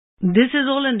This is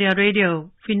All India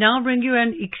Radio. We now bring you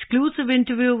an exclusive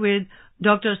interview with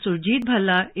Dr. Surjit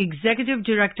Bhalla, Executive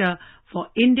Director for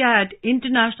India at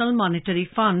International Monetary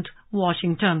Fund,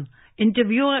 Washington.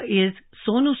 Interviewer is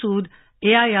Sonu Sood,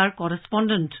 AIR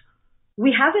Correspondent.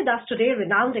 We have with us today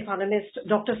renowned economist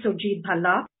Dr. Surjit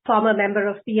Bhalla, former member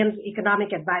of PM's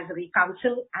Economic Advisory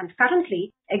Council and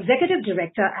currently Executive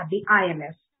Director at the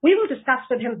IMF. We will discuss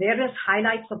with him various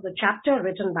highlights of the chapter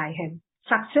written by him,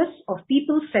 Success of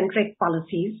People-Centric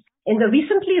Policies, in the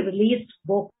recently released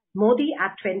book Modi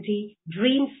at 20,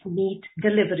 Dreams Meet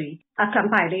Delivery, a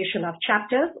compilation of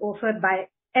chapters authored by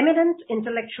eminent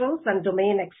intellectuals and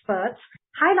domain experts,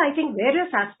 highlighting various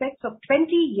aspects of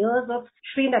 20 years of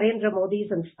Shri Narendra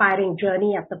Modi's inspiring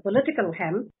journey at the political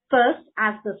helm, first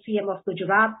as the CM of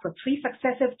Gujarat for 3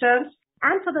 successive terms,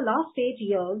 and for the last 8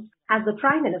 years as the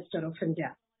Prime Minister of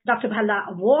India. Dr.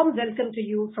 Bhalla, a warm welcome to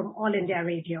you from All India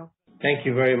Radio. Thank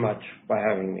you very much for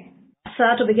having me.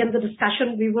 Sir, to begin the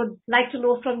discussion, we would like to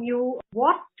know from you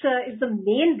what is the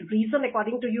main reason,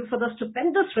 according to you, for the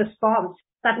stupendous response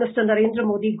that Mr. Narendra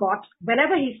Modi got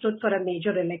whenever he stood for a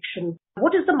major election.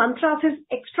 What is the mantra of his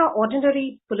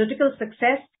extraordinary political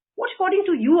success? What, according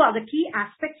to you, are the key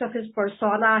aspects of his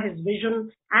persona, his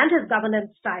vision, and his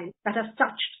governance style that have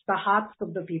touched the hearts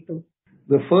of the people?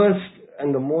 The first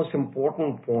and the most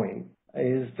important point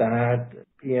is that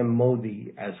PM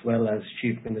Modi, as well as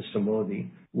Chief Minister Modi,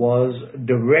 was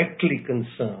directly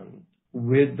concerned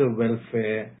with the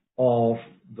welfare of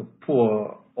the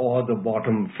poor or the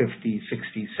bottom 50,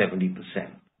 60, 70%.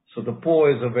 So the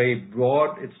poor is a very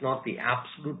broad, it's not the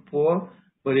absolute poor,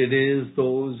 but it is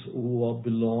those who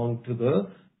belong to the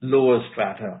lower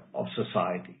strata of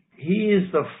society. He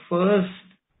is the first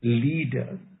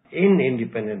leader in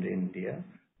independent India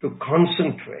to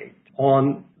concentrate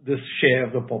on this share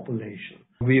of the population.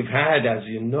 We've had, as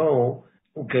you know,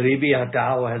 Garibi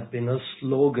Hatao has been a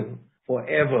slogan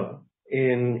forever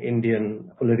in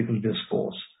Indian political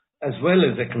discourse, as well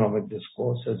as economic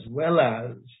discourse, as well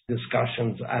as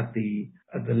discussions at the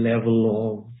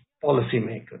level of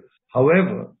policymakers.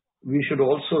 However, we should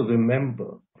also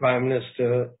remember Prime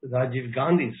Minister Rajiv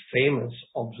Gandhi's famous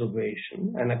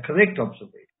observation, and a correct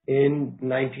observation, in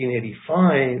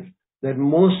 1985, that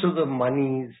most of the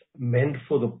monies meant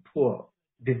for the poor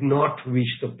did not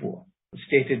reach the poor.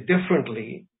 Stated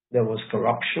differently, there was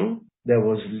corruption, there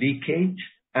was leakage,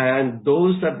 and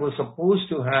those that were supposed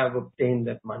to have obtained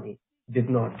that money did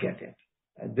not get it.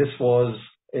 And this was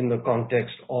in the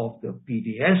context of the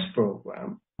PDS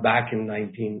program back in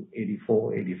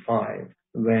 1984-85,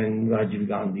 when Rajiv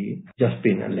Gandhi just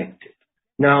been elected.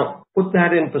 Now, put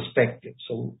that in perspective.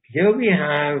 So here we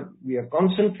are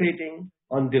concentrating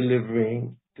on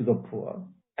delivering to the poor,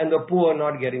 and the poor are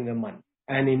not getting the money.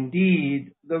 And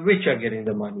indeed, the rich are getting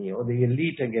the money, or the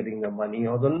elite are getting the money,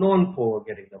 or the non-poor are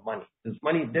getting the money. This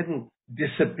money didn't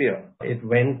disappear. It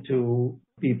went to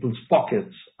people's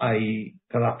pockets, i.e.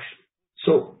 corruption.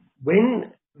 So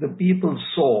when the people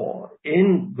saw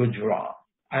in Gujarat,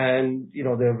 and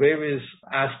there are various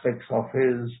aspects of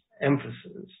his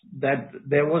emphasis, that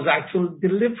there was actual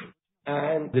delivery.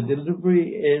 And the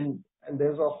delivery and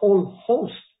there's a whole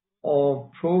host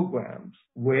of programs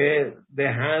where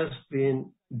there has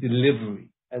been delivery.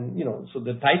 And, so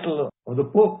the title of the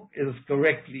book is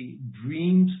correctly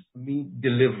Dreams Meet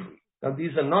Delivery. Now,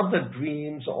 these are not the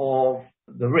dreams of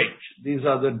the rich. These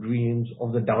are the dreams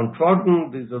of the downtrodden.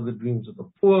 These are the dreams of the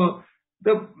poor,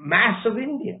 the mass of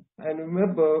India. And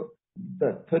remember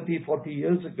that 30, 40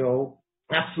 years ago,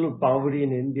 absolute poverty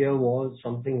in India was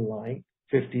something like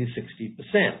 50,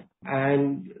 60%.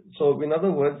 And so, in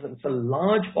other words, it's a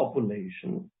large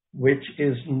population which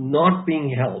is not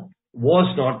being helped,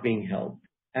 was not being helped.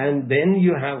 And then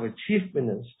you have a chief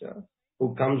minister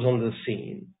who comes on the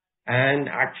scene and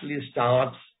actually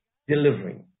starts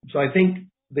delivering. So I think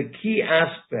the key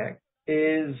aspect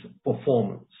is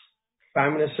performance.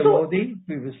 Prime Minister Modi,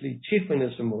 previously Chief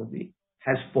Minister Modi,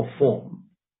 has performed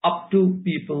up to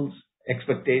people's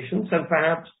expectations and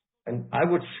perhaps, and I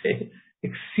would say,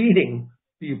 exceeding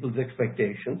people's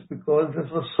expectations, because this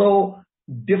was so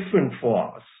different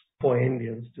for us, for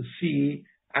Indians, to see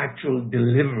actual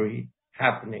delivery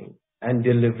happening and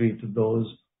delivery to those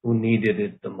who needed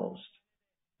it the most.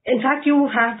 In fact, you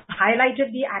have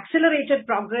highlighted the accelerated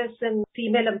progress in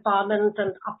female empowerment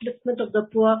and upliftment of the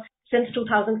poor since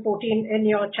 2014 in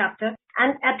your chapter,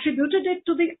 and attributed it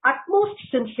to the utmost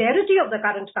sincerity of the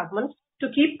current government to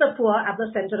keep the poor at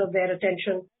the center of their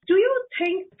attention. Do you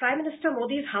think Prime Minister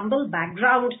Modi's humble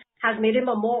background has made him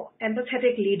a more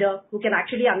empathetic leader who can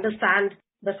actually understand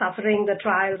the suffering, the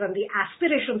trials, and the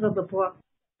aspirations of the poor?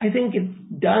 I think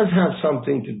it does have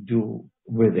something to do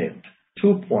with it.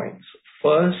 2 points.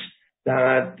 First,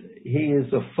 that he is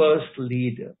the first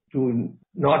leader to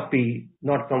not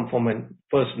come from a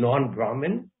first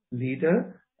non-Brahmin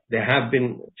leader. There have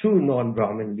been 2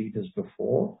 non-Brahmin leaders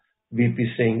before,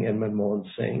 VP Singh and Manmohan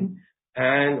Singh.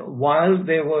 And while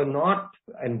they were not,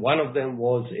 and one of them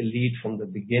was elite from the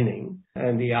beginning,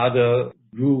 and the other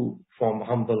grew from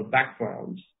humble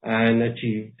backgrounds and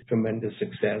achieved tremendous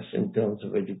success in terms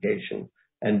of education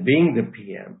and being the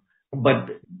PM.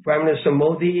 But Prime Minister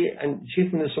Modi and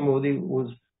Chief Minister Modi was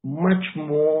much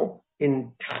more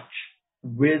in touch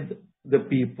with the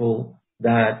people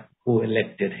who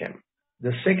elected him.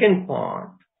 The second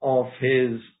part of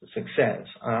his success,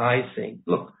 I think,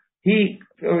 look,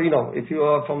 if you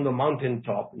are from the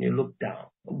mountaintop and you look down,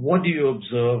 what do you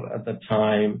observe at the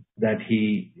time that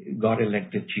he got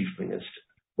elected Chief Minister?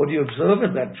 What you observe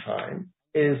at that time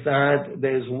is that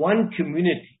there's one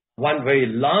community, one very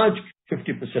large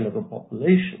 50% of the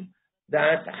population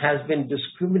that has been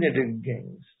discriminated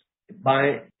against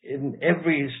in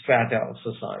every strata of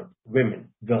society, women,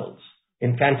 girls,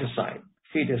 infanticide,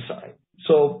 feticide.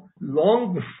 So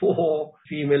long before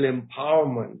female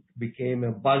empowerment became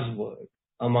a buzzword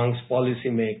amongst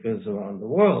policymakers around the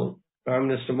world, Prime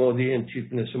Minister Modi and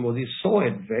Chief Minister Modi saw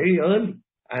it very early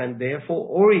and therefore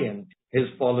orient his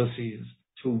policies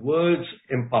towards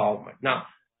empowerment. Now,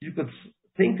 you could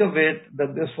think of it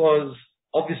that this was,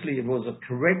 obviously it was a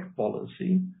correct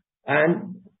policy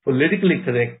and politically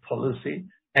correct policy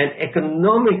and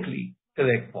economically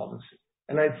correct policy.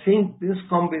 And I think this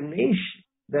combination,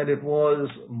 that it was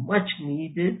much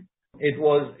needed, he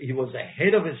was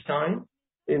ahead of his time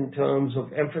in terms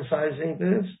of emphasizing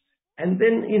this. And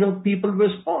then, people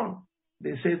respond.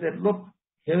 They say that, look,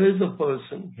 here is a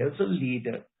person, here's a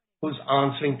leader who's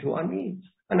answering to our needs.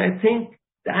 And I think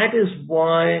that is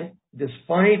why,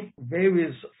 despite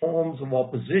various forms of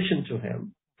opposition to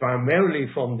him, primarily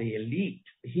from the elite,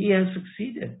 he has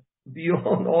succeeded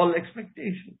beyond all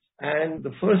expectations. And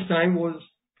the first time was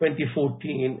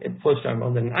 2014, first time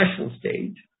on the national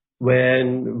stage,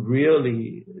 when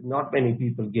really not many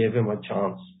people gave him a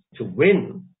chance to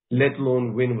win, let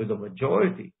alone win with a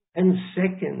majority. And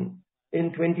second,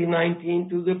 in 2019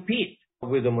 to repeat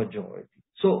with a majority.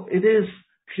 So it is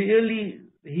clearly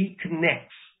he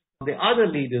connects. There are other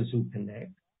leaders who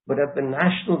connect, but at the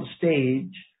national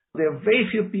stage, there are very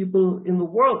few people in the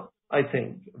world, I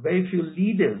think, very few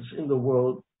leaders in the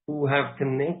world who have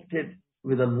connected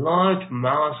with a large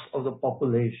mass of the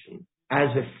population as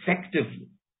effectively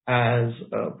as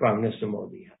Prime Minister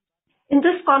Modi has. In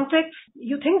this context,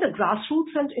 you think the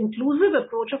grassroots and inclusive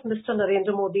approach of Mr.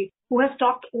 Narendra Modi, who has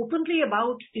talked openly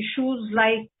about issues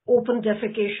like open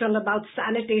defecation, about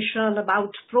sanitation,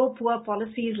 about pro-poor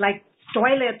policies like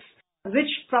toilets, which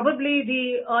probably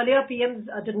the earlier PMs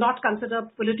did not consider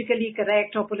politically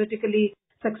correct or politically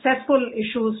successful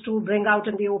issues to bring out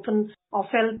in the open or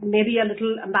felt maybe a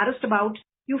little embarrassed about.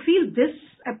 You feel this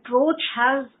approach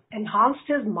has enhanced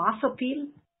his mass appeal?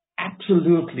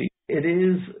 Absolutely. It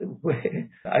is,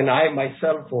 and I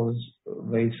myself was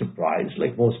very surprised,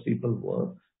 like most people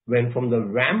were, when from the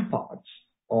ramparts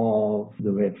of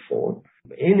the Red Fort,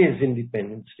 in his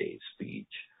Independence Day speech,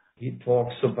 he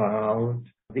talks about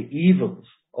the evils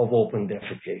of open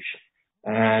defecation.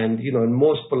 And, in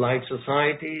most polite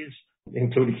societies,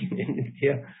 including in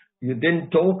India, you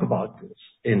didn't talk about this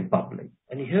in public.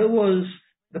 And here was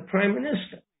the Prime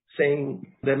Minister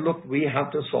saying that, look, we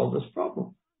have to solve this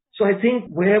problem. So I think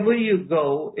wherever you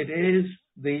go, it is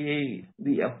the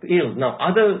appeal. Now,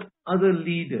 other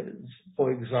leaders,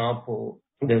 for example,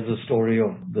 there's a story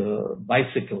of the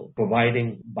bicycle,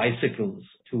 providing bicycles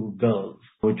to girls,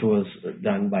 which was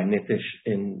done by Nitish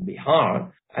in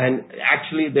Bihar. And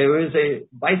actually, there is a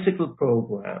bicycle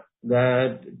program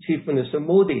that Chief Minister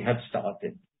Modi had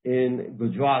started in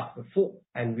Gujarat before.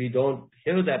 And we don't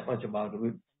hear that much about it.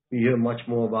 We hear much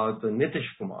more about the Nitish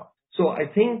Kumar. So I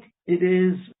think it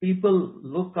is people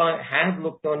have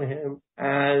looked on him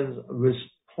as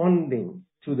responding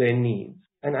to their needs.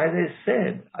 And as I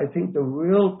said, I think the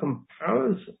real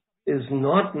comparison is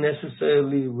not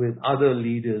necessarily with other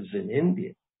leaders in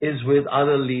India, is with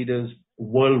other leaders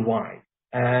worldwide.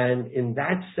 And in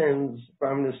that sense,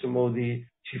 Prime Minister Modi,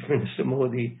 Chief Minister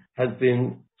Modi has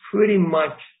been pretty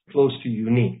much close to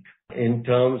unique in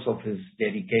terms of his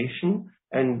dedication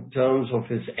and in terms of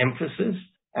his emphasis.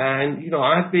 And,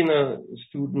 I've been a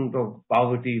student of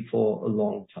poverty for a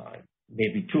long time,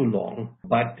 maybe too long,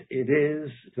 but it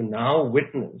is to now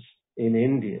witness in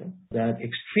India that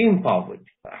extreme poverty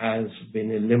has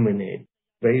been eliminated.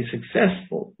 Very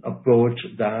successful approach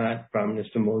that Prime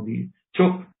Minister Modi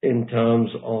took in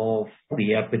terms of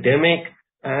the epidemic.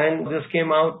 And this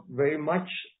came out very much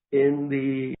in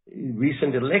the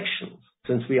recent elections,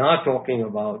 since we are talking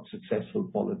about successful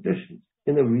politicians.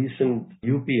 In the recent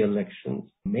UP elections,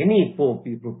 many poor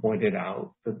people pointed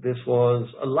out that this was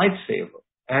a lifesaver.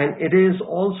 And it is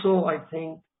also, I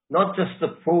think, not just the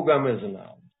program is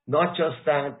announced, not just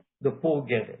that the poor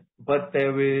get it, but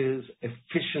there is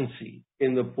efficiency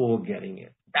in the poor getting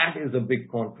it. That is a big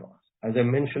contrast. As I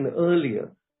mentioned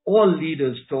earlier, all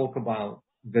leaders talk about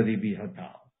Garibi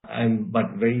Hatao,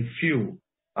 but very few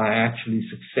are actually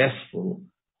successful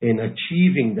in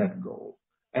achieving that goal.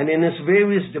 And in its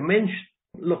various dimensions,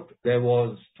 look, there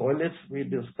was toilets we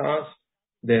discussed,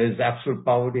 there's absolute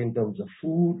poverty in terms of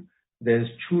food, there's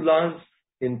chulas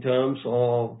in terms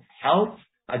of health,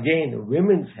 again,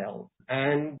 women's health,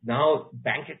 and now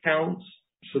bank accounts.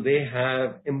 So they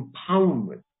have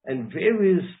empowerment. And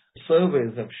various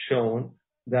surveys have shown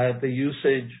that the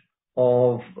usage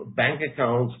of bank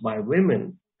accounts by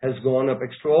women has gone up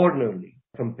extraordinarily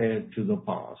compared to the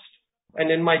past.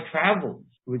 And in my travels,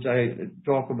 which I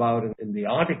talk about in the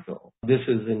article, this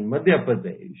is in Madhya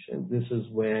Pradesh, and this is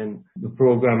when the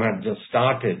program had just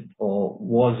started or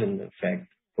was in effect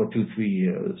for 2-3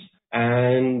 years.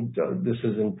 And this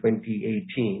is in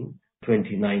 2018,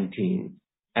 2019.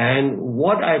 And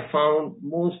what I found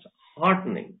most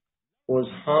heartening was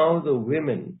how the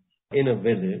women in a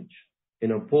village,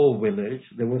 in a poor village,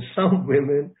 there were some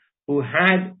women who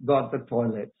had got the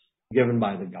toilets given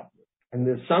by the government. And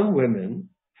there's some women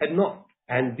had not.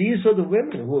 And these are the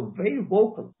women who are very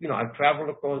vocal. I've traveled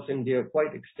across India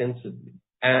quite extensively.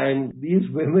 And these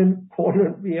women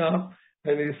cornered me up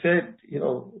and they said,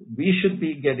 we should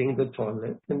be getting the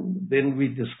toilet. And then we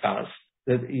discussed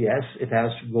that, yes, it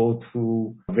has to go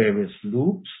through various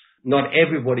loops. Not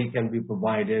everybody can be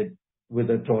provided with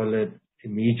a toilet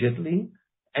immediately.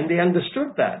 And they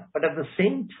understood that. But at the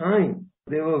same time,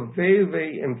 they were very,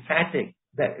 very emphatic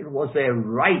that it was their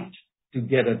right to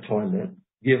get a toilet,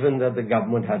 given that the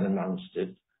government had announced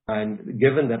it, and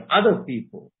given that other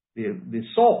people, they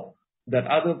saw that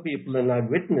other people, and I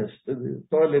witnessed the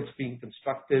toilets being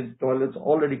constructed, toilets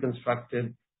already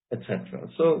constructed, etc.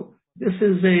 So this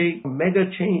is a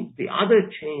mega change. The other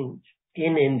change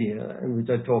in India, and which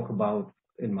I talk about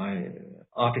in my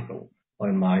article or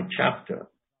in my chapter,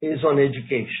 is on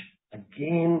education.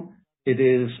 Again, it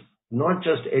is not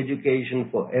just education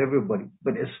for everybody,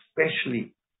 but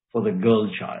especially for the girl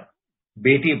child.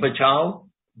 Beti Bachao,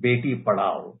 Beti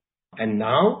Padhao. And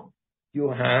now you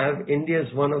have India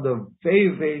is one of the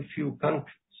very, very few countries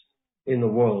in the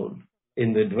world,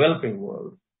 in the developing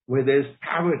world, where there's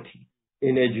parity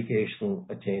in educational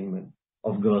attainment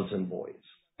of girls and boys.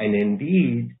 And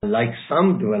indeed, like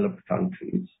some developed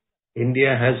countries,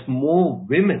 India has more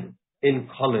women in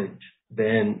college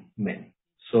than men.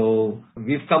 So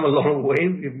we've come a long way.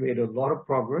 We've made a lot of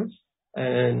progress,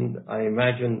 and I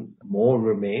imagine more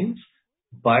remains.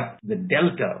 But the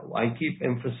delta, I keep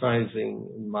emphasizing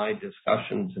in my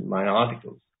discussions, in my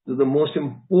articles, that the most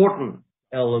important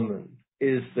element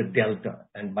is the delta.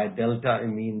 And by delta, I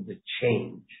mean the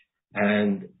change.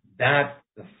 And that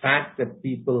the fact that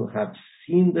people have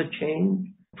seen the change,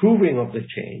 proving of the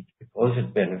change, because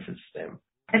it benefits them.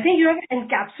 I think you have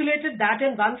encapsulated that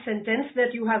in one sentence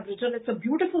that you have written. It's a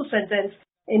beautiful sentence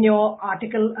in your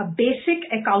article. A basic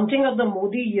accounting of the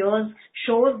Modi years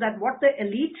shows that what the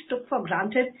elite took for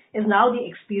granted is now the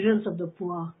experience of the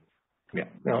poor. Yeah,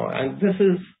 no,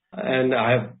 and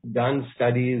I've done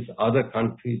studies other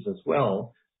countries as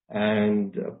well,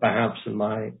 and perhaps in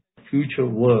my future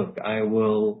work I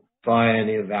will try and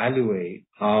evaluate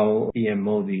how PM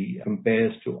Modi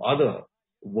compares to other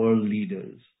world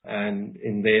leaders and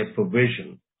in their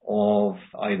provision of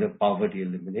either poverty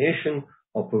elimination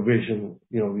or provision,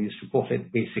 we used to call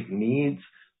it basic needs.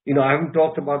 I haven't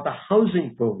talked about the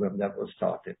housing program that was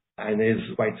started and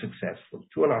is quite successful.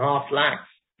 2.5 lakhs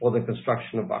for the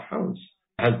construction of a house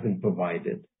has been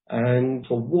provided. And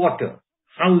so water,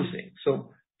 housing,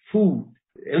 so food,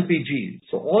 LPG,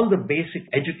 so all the basic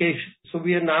education. So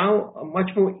we are now a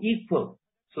much more equal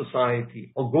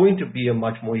society, or going to be a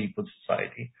much more equal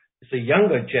society. It's a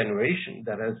younger generation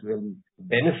that has really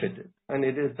benefited. And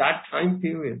it is that time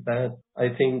period that I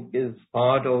think is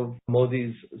part of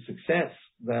Modi's success,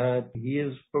 that he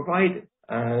has provided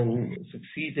and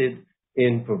succeeded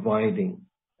in providing.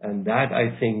 And that,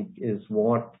 I think, is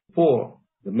what poor,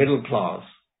 the middle class,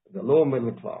 the lower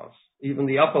middle class, even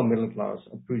the upper middle class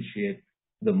appreciate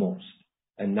the most.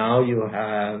 And now you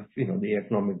have, the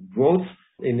economic growth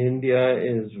in India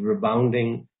is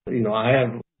rebounding. I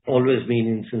have always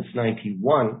been since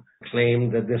 91,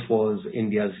 claimed that this was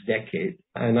India's decade.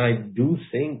 And I do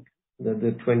think that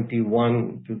the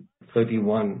 21 to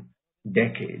 31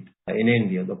 decade in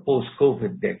India, the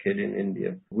post-COVID decade in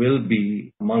India, will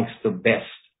be amongst the best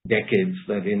decades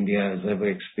that India has ever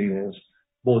experienced,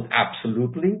 both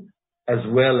absolutely as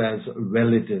well as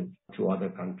relative to other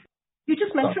countries. You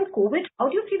just mentioned COVID. How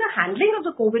do you see the handling of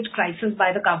the COVID crisis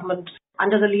by the government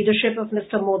under the leadership of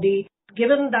Mr. Modi?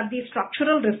 Given that these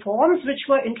structural reforms which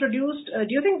were introduced, do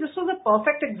you think this was a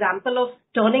perfect example of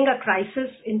turning a crisis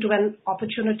into an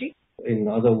opportunity? In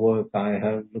other work, I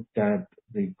have looked at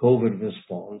the COVID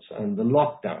response and the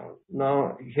lockdown.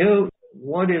 Now, here,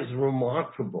 what is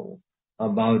remarkable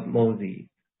about Modi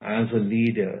as a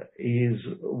leader is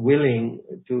willing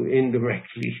to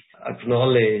indirectly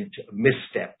acknowledge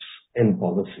missteps in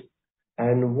policy.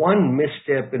 And one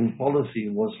misstep in policy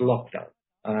was lockdown.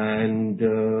 And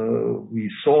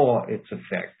we saw its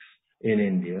effects in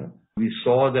India. We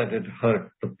saw that it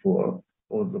hurt the poor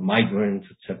or the migrants,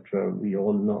 etc. We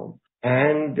all know.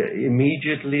 And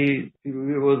immediately,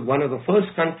 we were one of the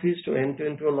first countries to enter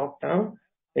into a lockdown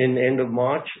in the end of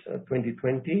March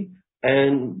 2020,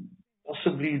 and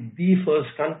possibly the first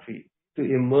country to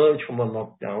emerge from a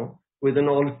lockdown with an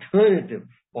alternative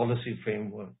policy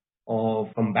framework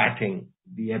of combating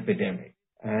the epidemic.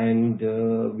 And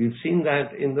we've seen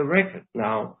that in the record.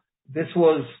 Now, this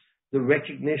was the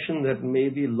recognition that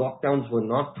maybe lockdowns were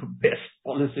not the best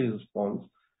policy response,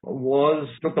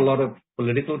 took a lot of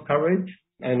political courage.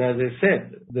 And as I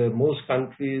said, most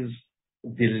countries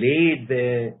delayed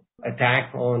their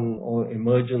attack on or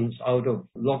emergence out of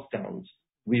lockdowns.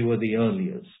 We were the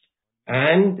earliest.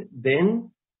 And then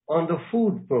on the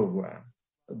food program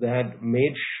that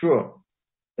made sure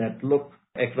that, look,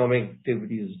 economic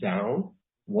activity is down.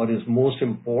 What is most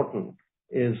important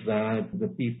is that the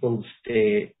people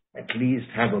at least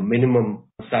have a minimum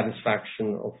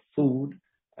satisfaction of food,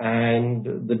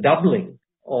 and the doubling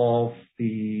of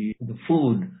the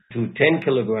food to 10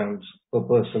 kilograms per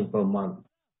person per month,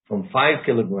 from 5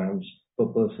 kilograms per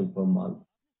person per month,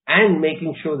 and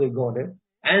making sure they got it,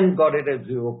 and got it at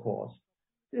zero cost.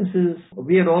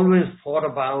 We had always thought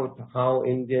about how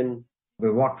Indian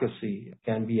bureaucracy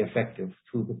can be effective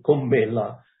through the Kumbh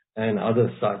Mela and other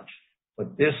such.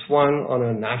 But this one on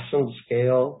a national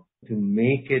scale, to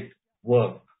make it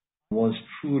work, was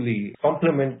truly a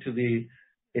compliment to the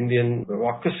Indian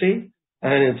bureaucracy,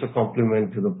 and it's a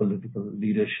compliment to the political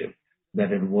leadership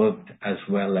that it worked as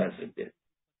well as it did.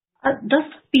 Does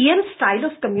PM's style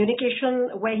of communication,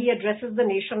 where he addresses the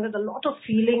nation with a lot of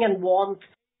feeling and warmth,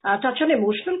 touch an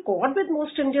emotional chord with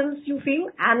most Indians, you feel,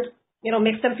 and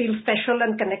makes them feel special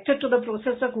and connected to the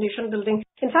process of nation building?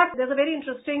 In fact, there's a very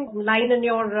interesting line in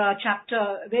your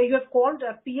chapter where you have called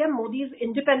PM Modi's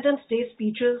Independence Day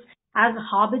speeches as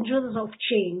harbingers of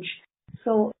change.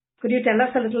 So could you tell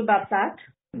us a little about that?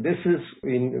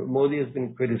 Modi has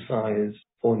been criticized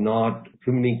for not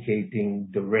communicating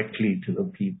directly to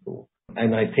the people.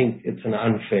 And I think it's an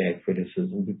unfair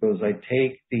criticism, because I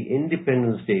take the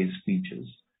Independence Day speeches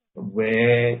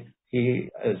where he,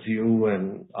 as you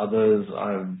and others,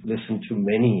 I've listened to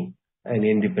many an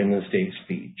Independence Day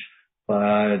speech.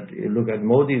 But you look at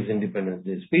Modi's Independence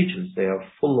Day speeches, they are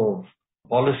full of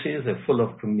policies, they're full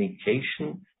of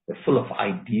communication, they're full of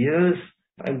ideas,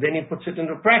 and then he puts it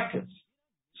into practice.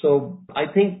 So I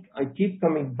think I keep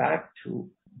coming back to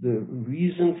the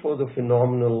reason for the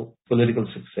phenomenal political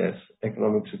success,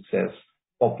 economic success,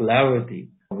 popularity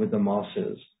with the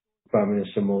masses, Prime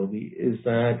Minister Modi, is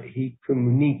that he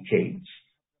communicates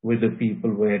with the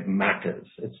people where it matters.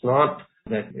 It's not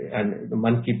that, and the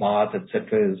Man Ki Baat,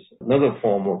 etc., is another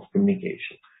form of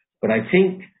communication. But I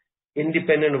think,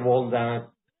 independent of all that,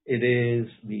 it is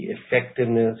the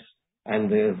effectiveness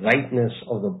and the rightness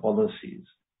of the policies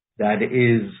that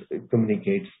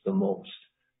communicates the most.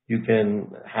 You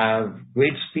can have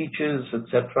great speeches,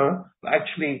 etc.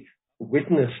 Actually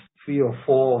witnessed 3 or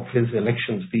 4 of his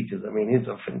election speeches. I mean, he's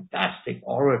a fantastic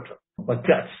orator, but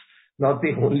that's not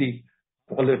the only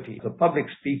quality. As a public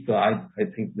speaker, I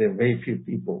think there are very few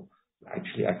people,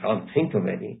 actually I can't think of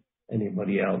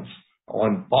anybody else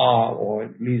on par, or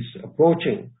at least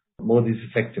approaching Modi's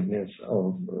effectiveness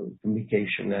of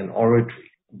communication and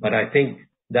oratory. But I think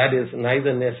that is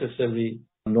neither necessary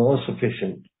nor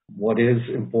sufficient. What is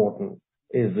important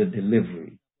is the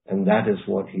delivery, and that is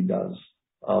what he does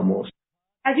most.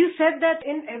 As you said that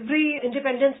in every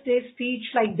Independence Day speech,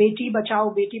 like Beti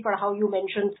Bachao, Beti Padhao you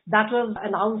mentioned, that was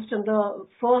announced in the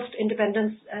first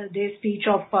Independence Day speech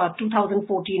of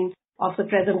 2014 of the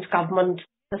present government.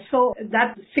 So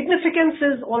that significance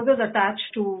is always attached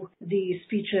to the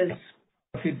speeches.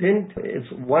 If you didn't, it's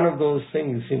one of those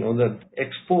things, that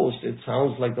exposed, it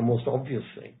sounds like the most obvious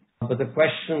thing. But the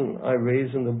question I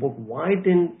raise in the book, why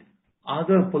didn't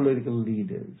other political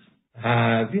leaders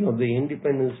have, the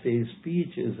Independence Day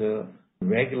speech is a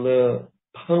regular,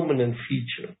 permanent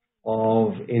feature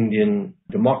of Indian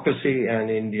democracy and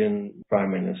Indian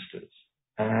prime ministers.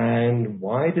 And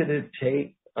why did it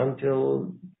take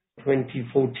until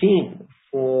 2014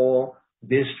 for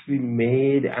this to be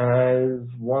made as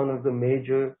one of the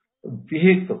major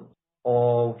vehicles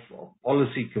of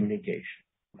policy communication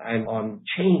and on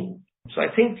change? So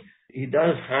I think he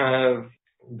does have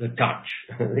the touch.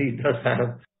 He does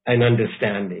have an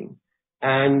understanding.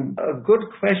 And a good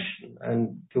question,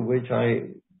 and to which I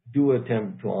do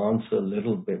attempt to answer a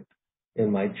little bit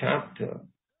in my chapter,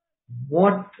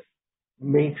 what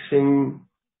makes him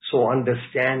so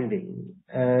understanding?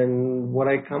 And what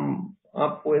I come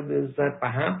up with is that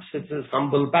perhaps it's his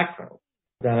humble background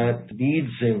that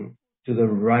leads him to the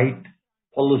right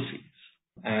policies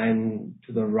and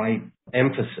to the right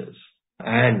emphasis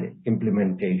and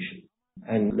implementation.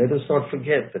 And let us not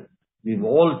forget that we've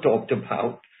all talked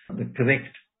about the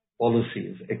correct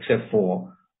policies, except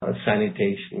for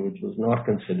sanitation, which was not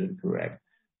considered correct,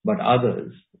 but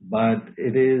others. But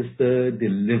it is the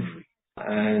delivery,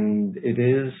 and it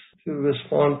is to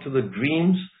respond to the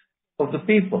dreams of the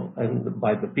people, and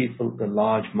by the people, the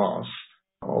large mass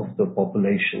of the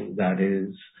population that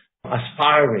is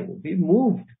aspiring. We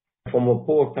moved from a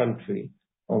poor country,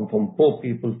 from poor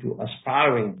people to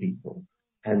aspiring people,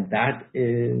 and that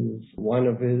is one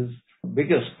of his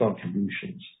biggest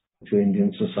contributions to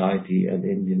Indian society and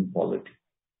Indian politics.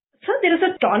 Sir, there is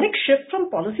a tonic shift from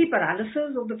policy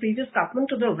paralysis of the previous government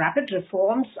to the rapid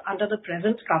reforms under the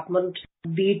present government,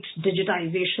 be it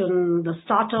digitization, the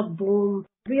startup boom.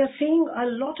 We are seeing a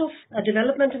lot of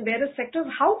development in various sectors.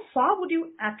 How far would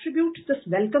you attribute this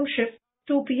welcome shift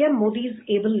to PM Modi's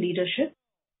able leadership?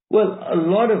 Well, a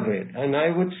lot of it. And I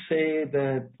would say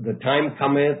that the time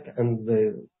cometh and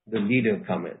the leader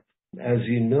cometh. As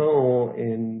you know,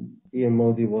 PM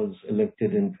Modi was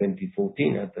elected in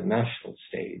 2014 at the national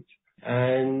stage,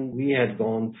 and we had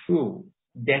gone through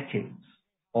decades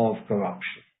of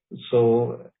corruption.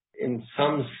 So in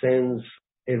some sense,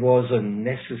 it was a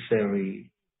necessary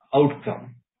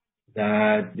outcome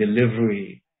that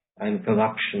delivery and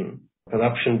corruption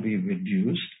be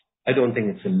reduced. I don't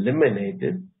think it's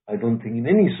eliminated. I don't think in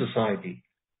any society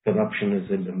corruption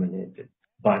is eliminated,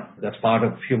 but that's part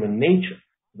of human nature.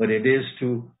 But it is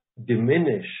to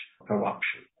diminish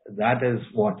corruption. That is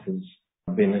what has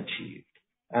been achieved.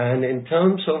 And in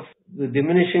terms of the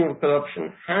diminishing of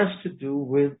corruption has to do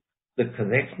with the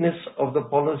correctness of the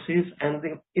policies and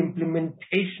the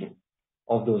implementation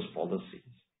of those policies.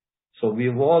 So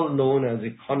we've all known as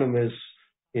economists,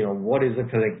 what is a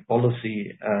correct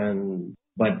policy,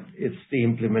 but it's the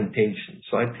implementation.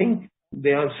 So I think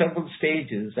there are several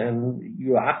stages, and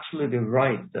you're absolutely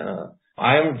right.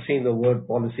 I haven't seen the word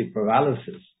policy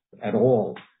paralysis at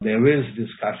all. There is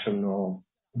discussion of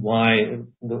why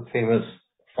the famous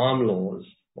farm laws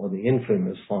or the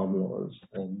infamous farm laws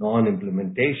and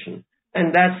non-implementation.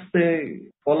 And that's the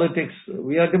politics.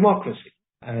 We are democracy.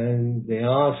 And there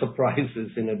are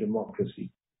surprises in a democracy.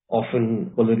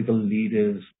 Often political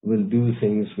leaders will do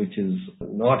things which is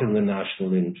not in the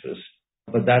national interest.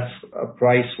 But that's a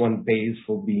price one pays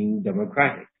for being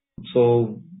democratic.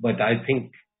 But I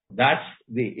think that's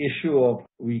the issue of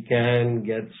we can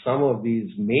get some of these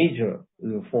major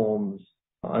reforms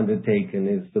undertaken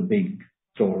is the big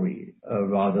story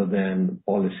rather than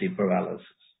policy paralysis.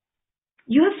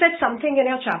 You have said something in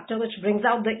your chapter which brings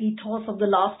out the ethos of the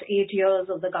last 8 years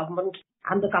of the government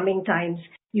and the coming times.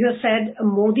 You have said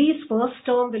Modi's first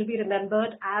term will be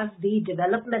remembered as the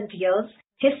development years,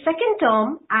 his second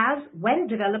term as when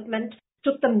development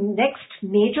took the next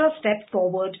major step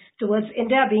forward towards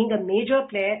India being a major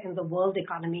player in the world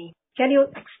economy. Can you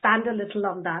expand a little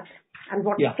on that and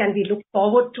what can we look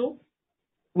forward to?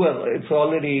 Well, it's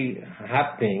already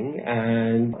happening,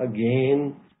 and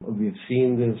again, we've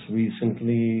seen this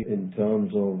recently in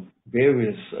terms of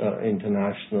various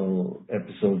international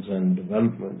episodes and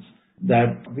developments,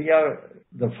 that we are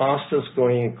the fastest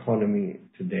growing economy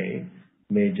today,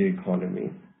 major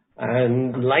economy,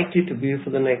 and likely to be for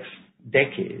the next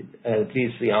decade. At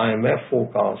least the IMF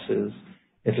forecast is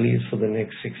at least for the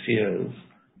next 6 years.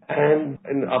 And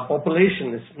our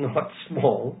population is not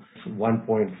small. It's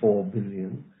 1.4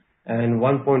 billion. And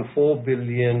 1.4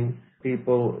 billion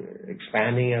people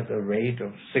expanding at a rate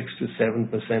of 6 to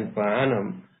 7% per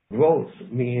annum growth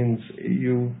means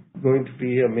you're going to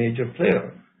be a major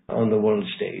player on the world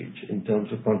stage in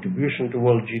terms of contribution to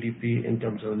world GDP, in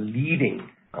terms of leading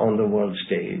on the world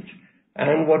stage.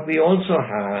 And what we also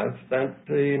have that,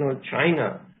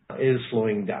 China is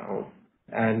slowing down,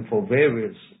 and for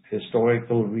various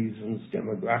historical reasons,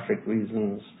 demographic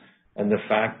reasons, And the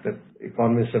fact that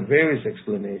economists have various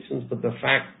explanations, but the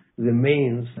fact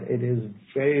remains it is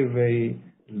very, very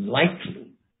likely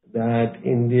that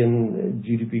Indian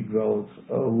GDP growth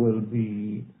will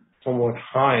be somewhat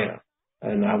higher,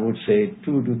 and I would say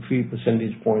 2 to 3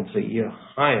 percentage points a year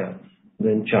higher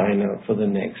than China for the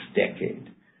next decade.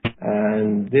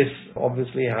 And this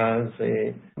obviously has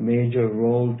a major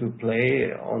role to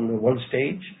play on the world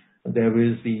stage. There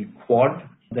is the Quad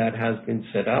that has been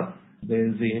set up. There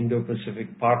is the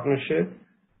Indo-Pacific Partnership,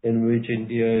 in which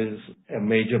India is a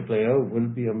major player, will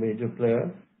be a major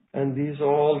player. And these are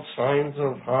all signs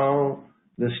of how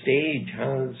the stage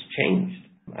has changed.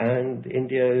 And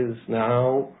India is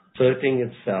now asserting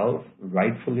itself,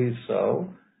 rightfully so,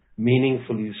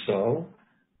 meaningfully so,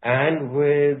 and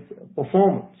with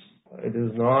performance. It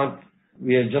is not,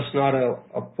 we are just not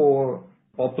a poor,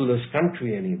 populous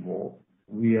country anymore.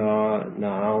 We are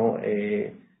now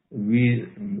a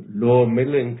lower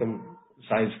middle income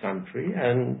sized country.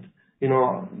 And,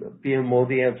 PM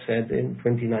Modi had said in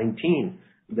 2019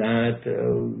 that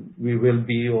we will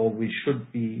be, or we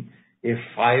should be, a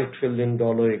 $5 trillion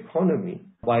economy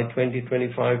by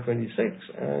 2025-26.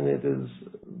 And it is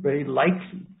very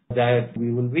likely that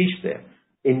we will reach there.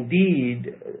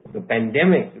 Indeed, the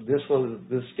pandemic, this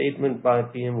statement by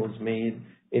PM was made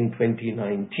in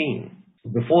 2019,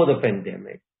 before the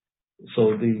pandemic.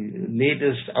 So the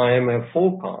latest IMF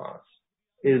forecast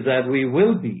is that we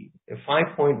will be a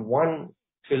 $5.1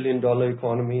 trillion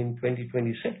economy in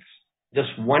 2026,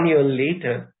 just 1 year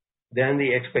later than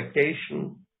the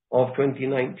expectation of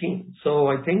 2019. So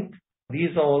I think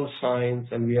these are all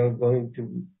signs, and we are going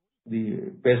to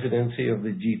the presidency of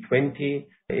the G20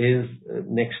 is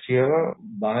next year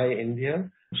by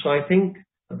India. So I think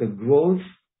the growth,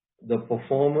 the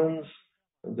performance,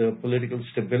 the political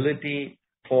stability,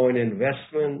 foreign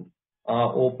investment,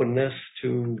 our openness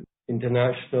to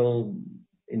international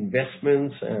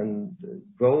investments and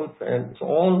growth, and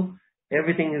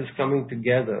everything is coming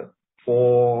together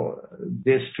for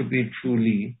this to be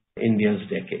truly India's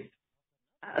decade.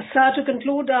 Sir, to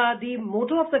conclude, the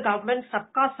motto of the government,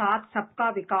 Sabka Saath,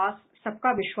 Sabka Vikas,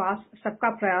 Sabka Vishwas,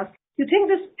 Sabka Prayas, you think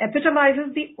this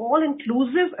epitomizes the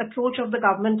all-inclusive approach of the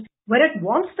government, where it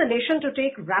wants the nation to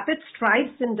take rapid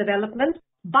strides in development,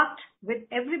 but with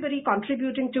everybody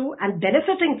contributing to and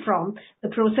benefiting from the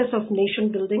process of nation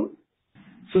building?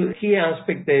 So the key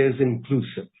aspect there is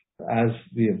inclusive, as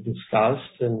we have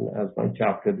discussed and as my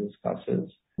chapter discusses,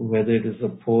 whether it is the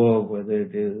poor, whether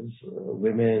it is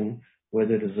women,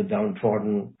 whether it is the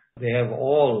downtrodden, they have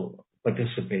all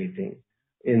participating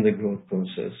in the growth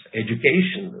process.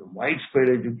 Education, widespread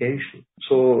education.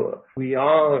 So we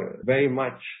are very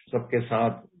much Sabke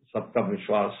Saath, Sabka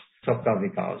Vishwas, Sabka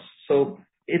Vikas. So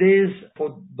it is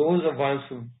for those of us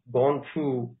who've gone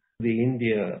through the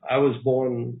India. I was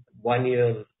born 1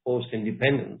 year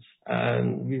post-independence,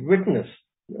 and we witnessed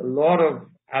a lot of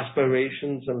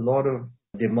aspirations, a lot of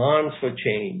demands for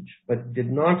change, but did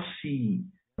not see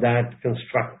that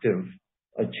constructive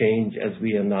a change as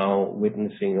we are now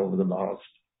witnessing over the last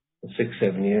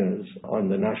 6-7 years on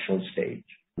the national stage.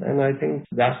 And I think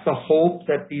that's the hope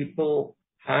that people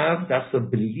have, that's the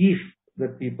belief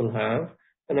that people have,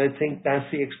 and I think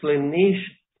that's the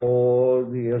explanation for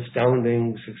the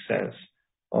astounding success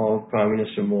of Prime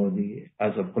Minister Modi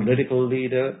as a political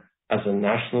leader, as a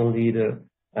national leader,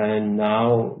 and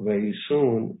now very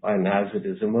soon, and as it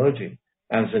is emerging,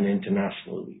 as an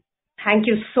international leader. Thank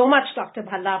you so much, Dr.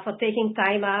 Bhalla, for taking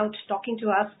time out, talking to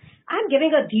us, and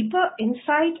giving a deeper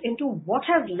insight into what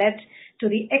has led to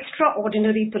the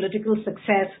extraordinary political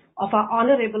success of our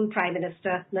Honorable Prime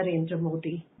Minister, Narendra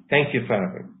Modi. Thank you for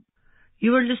having me.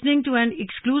 You are listening to an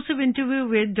exclusive interview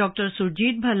with Dr.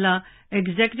 Surjit Bhalla,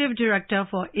 Executive Director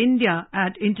for India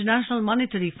at International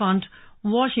Monetary Fund,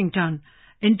 Washington.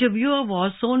 Interviewer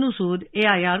was Sonu Sood,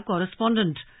 AIR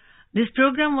Correspondent. This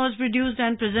program was produced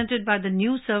and presented by the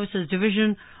News Services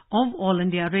Division of All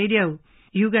India Radio.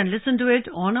 You can listen to it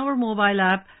on our mobile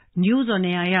app, News on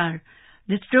AIR.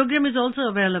 This program is also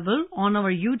available on our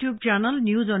YouTube channel,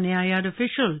 News on AIR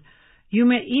Official. You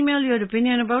may email your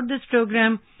opinion about this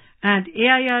program at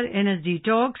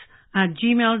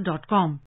airnsdtalks@gmail.com.